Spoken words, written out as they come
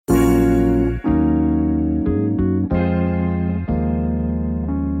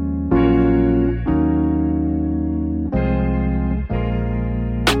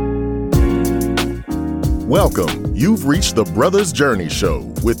Welcome. You've reached the Brothers Journey Show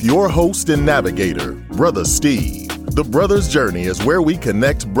with your host and navigator, Brother Steve. The Brothers Journey is where we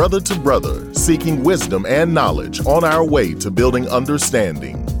connect brother to brother, seeking wisdom and knowledge on our way to building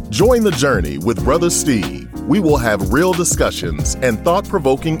understanding. Join the journey with Brother Steve. We will have real discussions and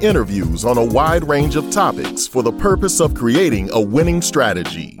thought-provoking interviews on a wide range of topics for the purpose of creating a winning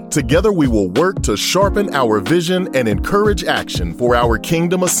strategy. Together we will work to sharpen our vision and encourage action for our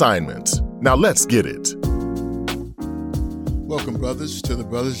kingdom assignment. Now let's get it. Welcome, brothers, to the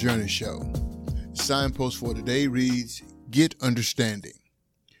Brothers Journey Show. The signpost for today reads, Get Understanding.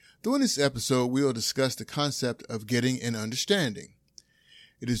 During this episode, we will discuss the concept of getting an understanding.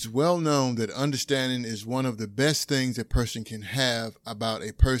 It is well known that understanding is one of the best things a person can have about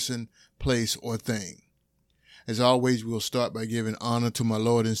a person, place, or thing. As always, we'll start by giving honor to my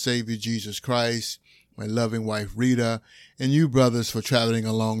Lord and Savior Jesus Christ, my loving wife Rita, and you brothers for traveling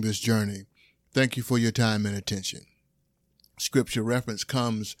along this journey. Thank you for your time and attention. Scripture reference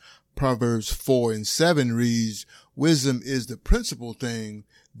comes, Proverbs 4:7 reads, Wisdom is the principal thing,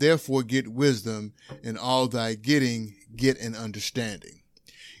 therefore get wisdom, in all thy getting, get an understanding.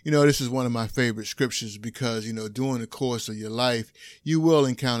 You know, this is one of my favorite scriptures because, during the course of your life, you will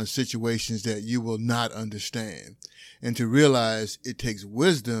encounter situations that you will not understand. And to realize it takes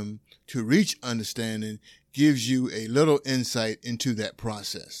wisdom to reach understanding gives you a little insight into that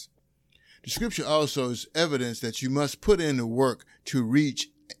process. The scripture also is evidence that you must put in the work to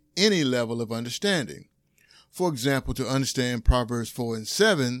reach any level of understanding. For example, to understand Proverbs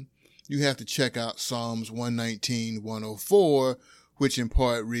 4:7, you have to check out Psalms 119:104, which in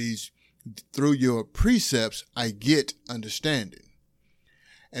part reads, Through your precepts I get understanding.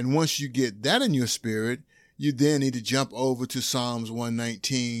 And once you get that in your spirit, you then need to jump over to Psalms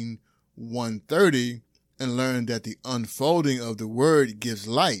 119:130 and learn that the unfolding of the word gives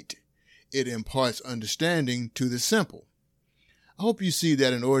light. It imparts understanding to the simple. I hope you see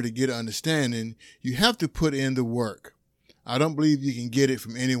that in order to get understanding, you have to put in the work. I don't believe you can get it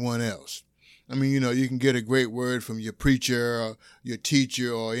from anyone else. I mean, you can get a great word from your preacher or your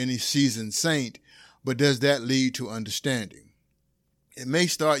teacher or any seasoned saint, but does that lead to understanding? It may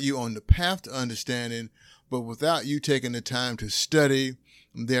start you on the path to understanding, but without you taking the time to study,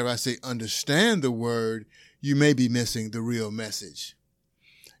 and dare I say understand the word, you may be missing the real message.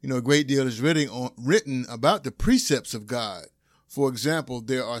 A great deal is written about the precepts of God. For example,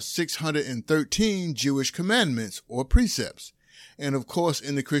 there are 613 Jewish commandments or precepts. And of course,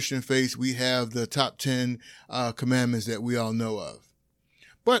 in the Christian faith, we have the top 10 commandments that we all know of.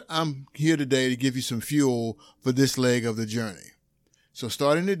 But I'm here today to give you some fuel for this leg of the journey. So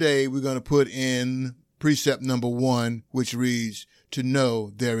starting today, we're going to put in precept number 1, which reads, to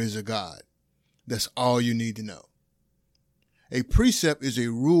know there is a God. That's all you need to know. A precept is a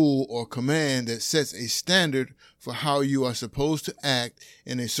rule or command that sets a standard for how you are supposed to act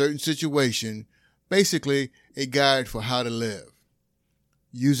in a certain situation, basically a guide for how to live.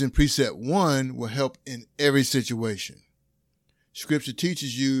 Using precept 1 will help in every situation. Scripture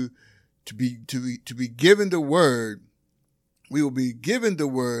teaches you to be given the word. We will be given the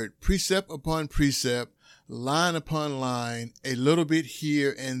word precept upon precept, line upon line, a little bit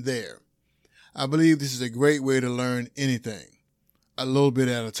here and there. I believe this is a great way to learn anything. A little bit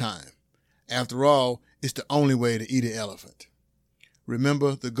at a time. After all, it's the only way to eat an elephant.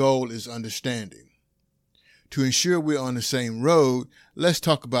 Remember, the goal is understanding. To ensure we're on the same road, let's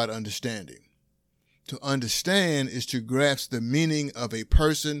talk about understanding. To understand is to grasp the meaning of a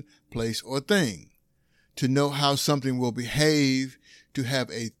person, place, or thing. To know how something will behave, to have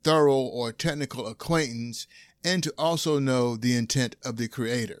a thorough or technical acquaintance, and to also know the intent of the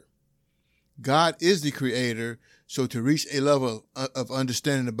Creator. God is the Creator, so to reach a level of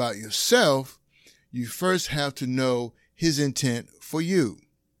understanding about yourself, you first have to know His intent for you.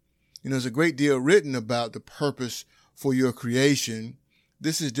 There's a great deal written about the purpose for your creation.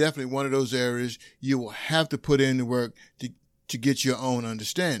 This is definitely one of those areas you will have to put in the work to get your own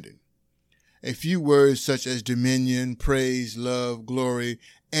understanding. A few words such as dominion, praise, love, glory,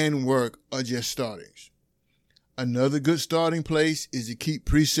 and work are just startings. Another good starting place is to keep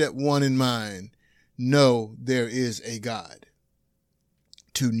precept 1 in mind. Know there is a God.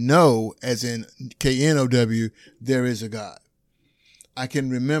 To know, as in K-N-O-W, there is a God. I can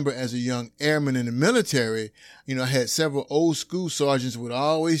remember as a young airman in the military, I had several old school sergeants would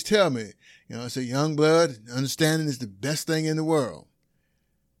always tell me, I say, young blood, understanding is the best thing in the world.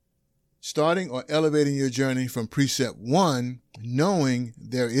 Starting or elevating your journey from precept 1, knowing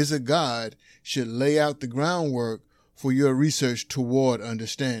there is a God, should lay out the groundwork for your research toward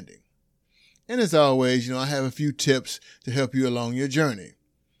understanding. And as always, I have a few tips to help you along your journey.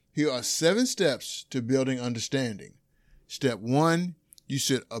 Here are 7 steps to building understanding. Step 1, you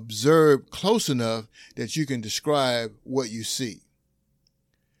should observe close enough that you can describe what you see.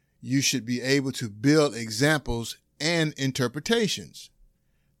 You should be able to build examples and interpretations.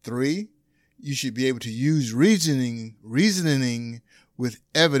 3, you should be able to use reasoning with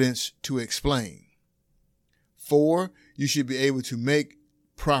evidence to explain. 4, you should be able to make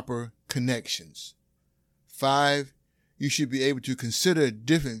proper connections. 5, you should be able to consider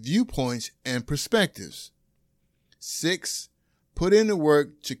different viewpoints and perspectives. 6, put in the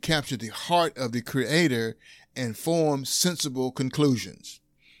work to capture the heart of the Creator and form sensible conclusions.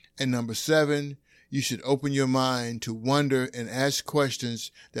 And number 7, you should open your mind to wonder and ask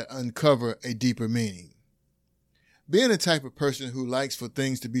questions that uncover a deeper meaning. Being the type of person who likes for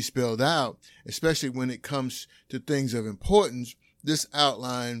things to be spelled out, especially when it comes to things of importance, this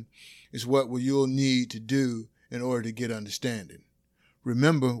outline is what you'll need to do in order to get understanding.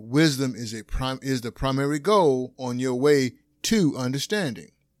 Remember, wisdom is the primary goal on your way to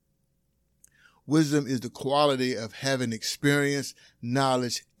understanding. Wisdom is the quality of having experience,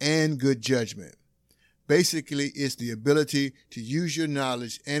 knowledge, and good judgment. Basically, it's the ability to use your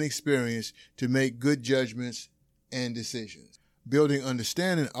knowledge and experience to make good judgments and decisions. Building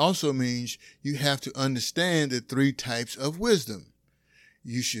understanding also means you have to understand the 3 types of wisdom.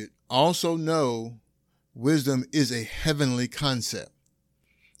 You should also know wisdom is a heavenly concept.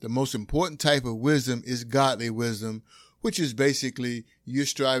 The most important type of wisdom is godly wisdom, which is basically you're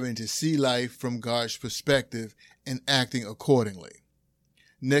striving to see life from God's perspective and acting accordingly.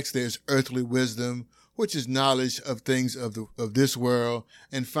 Next, there's earthly wisdom, which is knowledge of things of this world.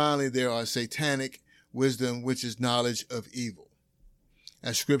 And finally, there are satanic wisdom, which is knowledge of evil.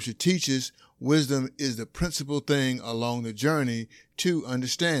 As Scripture teaches, wisdom is the principal thing along the journey to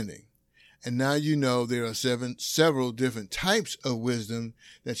understanding. And now you know there are several different types of wisdom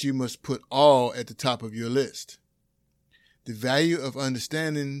that you must put all at the top of your list. The value of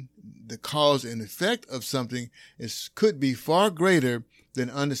understanding the cause and effect of something could be far greater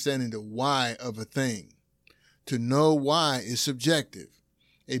than understanding the why of a thing. To know why is subjective,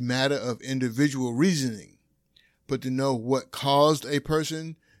 a matter of individual reasoning. But to know what caused a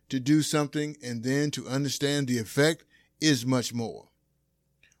person to do something and then to understand the effect is much more.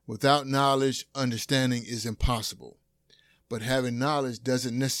 Without knowledge, understanding is impossible. But having knowledge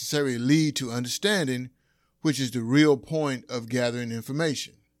doesn't necessarily lead to understanding, which is the real point of gathering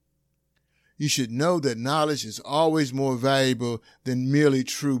information. You should know that knowledge is always more valuable than merely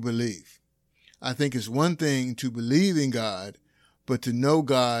true belief. I think it's one thing to believe in God, but to know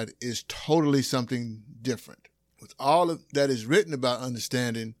God is totally something different. With all that is written about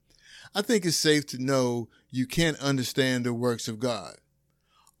understanding, I think it's safe to know you can't understand the works of God.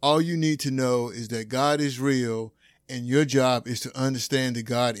 All you need to know is that God is real, and your job is to understand the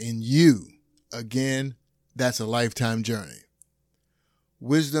God in you. Again, that's a lifetime journey.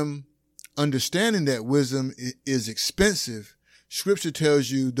 Wisdom, understanding that wisdom is expensive, Scripture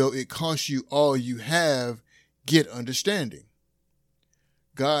tells you, though it costs you all you have, get understanding.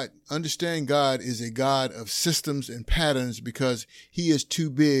 Understand God is a God of systems and patterns because he is too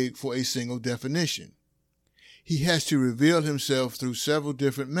big for a single definition. He has to reveal himself through several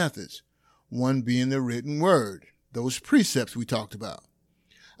different methods, one being the written word, those precepts we talked about.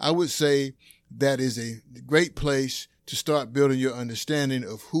 I would say that is a great place to start building your understanding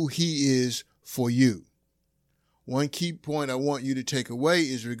of who he is for you. One key point I want you to take away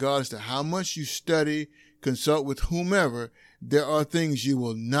is regardless to how much you study, consult with whomever, there are things you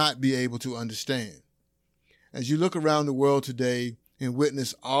will not be able to understand. As you look around the world today and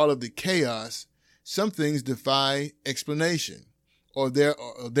witness all of the chaos, some things defy explanation, or dare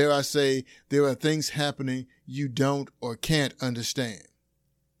I say, there are things happening you don't or can't understand.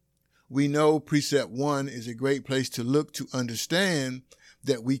 We know precept 1 is a great place to look to understand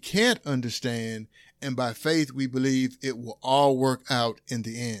that we can't understand, and by faith we believe it will all work out in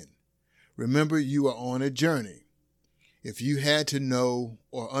the end. Remember, you are on a journey. If you had to know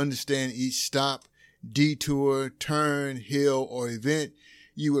or understand each stop, detour, turn, hill, or event,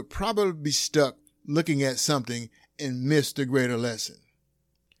 you would probably be stuck looking at something and miss the greater lesson.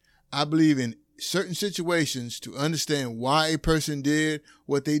 I believe in certain situations to understand why a person did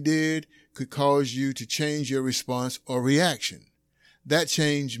what they did could cause you to change your response or reaction. That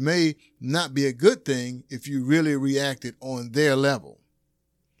change may not be a good thing if you really reacted on their level.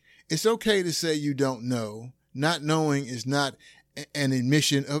 It's okay to say you don't know. Not knowing is not an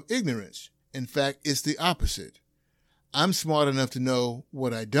admission of ignorance. In fact, it's the opposite. I'm smart enough to know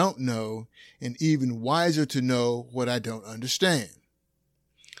what I don't know, and even wiser to know what I don't understand.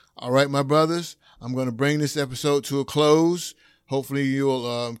 All right, my brothers, I'm going to bring this episode to a close. Hopefully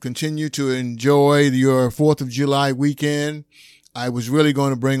you'll continue to enjoy your 4th of July weekend. I was really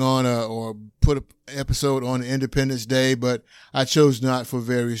going to bring on or put an episode on Independence Day, but I chose not for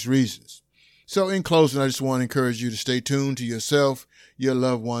various reasons. So in closing, I just want to encourage you to stay tuned to yourself, your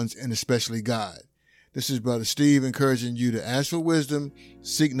loved ones, and especially God. This is Brother Steve encouraging you to ask for wisdom,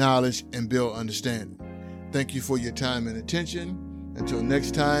 seek knowledge, and build understanding. Thank you for your time and attention. Until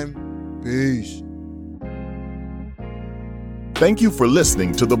next time, peace. Thank you for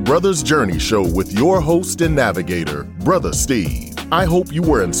listening to the Brothers Journey Show with your host and navigator, Brother Steve. I hope you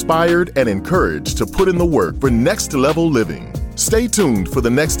were inspired and encouraged to put in the work for next level living. Stay tuned for the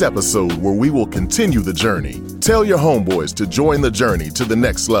next episode where we will continue the journey. Tell your homeboys to join the journey to the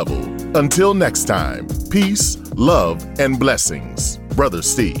next level. Until next time, peace, love, and blessings. Brother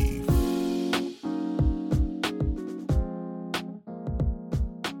Steve.